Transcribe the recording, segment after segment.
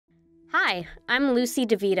Hi, I'm Lucy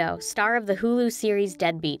DeVito, star of the Hulu series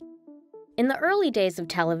Deadbeat. In the early days of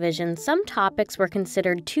television, some topics were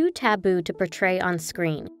considered too taboo to portray on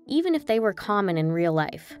screen, even if they were common in real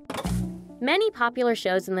life. Many popular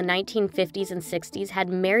shows in the 1950s and 60s had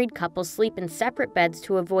married couples sleep in separate beds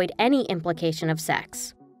to avoid any implication of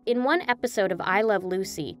sex. In one episode of I Love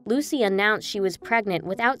Lucy, Lucy announced she was pregnant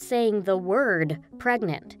without saying the word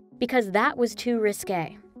pregnant, because that was too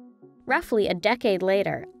risque. Roughly a decade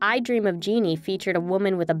later, I Dream of Jeannie featured a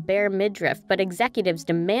woman with a bare midriff, but executives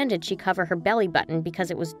demanded she cover her belly button because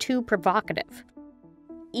it was too provocative.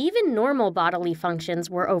 Even normal bodily functions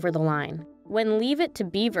were over the line. When Leave It to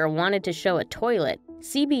Beaver wanted to show a toilet,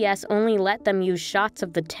 CBS only let them use shots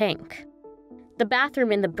of the tank. The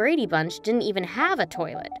bathroom in the Brady Bunch didn't even have a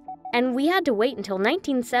toilet. And we had to wait until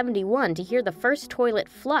 1971 to hear the first toilet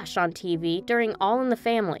flush on TV during All in the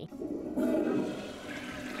Family.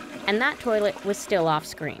 And that toilet was still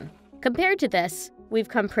off-screen. Compared to this, we've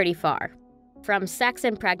come pretty far. From sex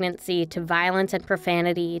and pregnancy to violence and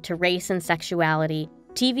profanity to race and sexuality,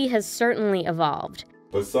 TV has certainly evolved.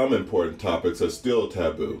 But some important topics are still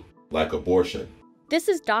taboo, like abortion. This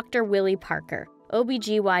is Dr. Willie Parker,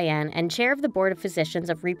 OBGYN and chair of the Board of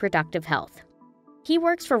Physicians of Reproductive Health. He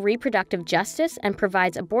works for reproductive justice and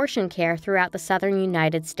provides abortion care throughout the southern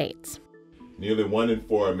United States. Nearly 1 in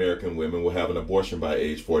 4 American women will have an abortion by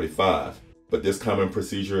age 45, but this common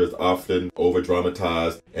procedure is often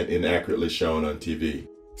overdramatized and inaccurately shown on TV.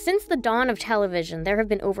 Since the dawn of television, there have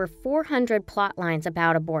been over 400 plot lines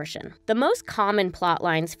about abortion. The most common plot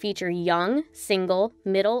lines feature young, single,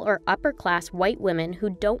 middle, or upper-class white women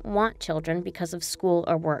who don't want children because of school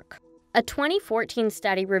or work. A 2014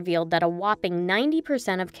 study revealed that a whopping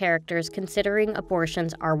 90% of characters considering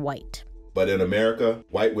abortions are white. But in America,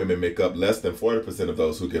 white women make up less than 40% of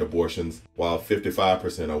those who get abortions, while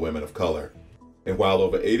 55% are women of color. And while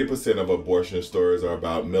over 80% of abortion stories are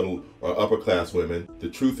about middle or upper-class women, the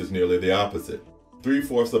truth is nearly the opposite.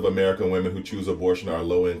 3/4 of American women who choose abortion are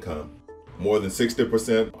low income. More than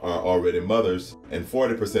 60% are already mothers, and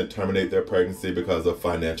 40% terminate their pregnancy because of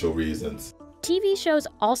financial reasons. TV shows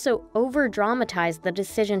also over-dramatize the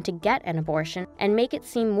decision to get an abortion and make it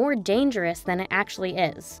seem more dangerous than it actually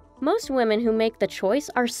is. Most women who make the choice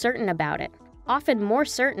are certain about it, often more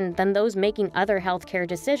certain than those making other healthcare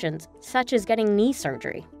decisions, such as getting knee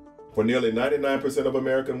surgery. For nearly 99% of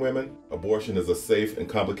American women, abortion is a safe and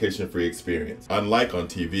complication-free experience, unlike on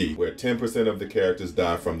TV, where 10% of the characters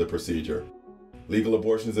die from the procedure. Legal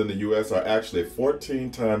abortions in the U.S. are actually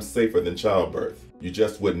 14 times safer than childbirth. You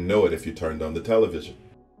just wouldn't know it if you turned on the television.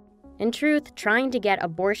 In truth, trying to get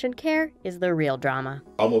abortion care is the real drama.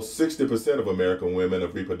 Almost 60% of American women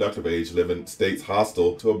of reproductive age live in states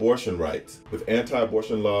hostile to abortion rights, with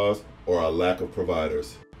anti-abortion laws or a lack of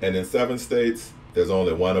providers. And in 7 states, there's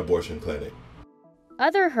only 1 abortion clinic.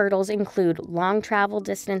 Other hurdles include long travel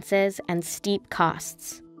distances and steep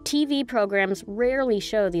costs. TV programs rarely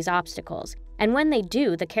show these obstacles, and when they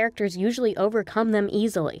do, the characters usually overcome them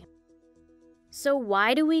easily. So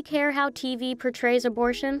why do we care how TV portrays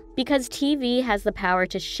abortion? Because TV has the power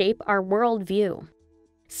to shape our worldview.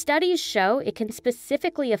 Studies show it can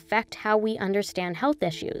specifically affect how we understand health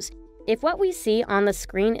issues. If what we see on the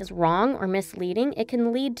screen is wrong or misleading, it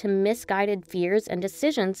can lead to misguided fears and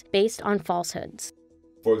decisions based on falsehoods.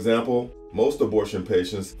 For example, most abortion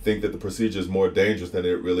patients think that the procedure is more dangerous than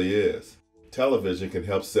it really is. Television can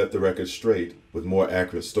help set the record straight with more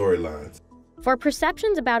accurate storylines. For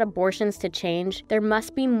perceptions about abortions to change, there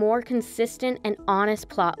must be more consistent and honest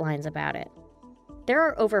plot lines about it. There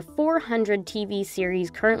are over 400 TV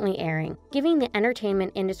series currently airing, giving the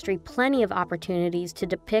entertainment industry plenty of opportunities to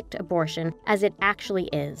depict abortion as it actually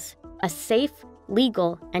is, a safe,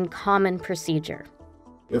 legal, and common procedure.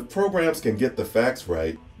 If programs can get the facts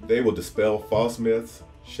right, they will dispel false myths,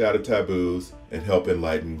 shatter taboos, and help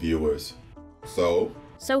enlighten viewers. So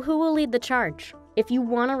who will lead the charge? If you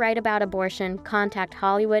want to write about abortion, contact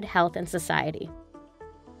Hollywood Health and Society.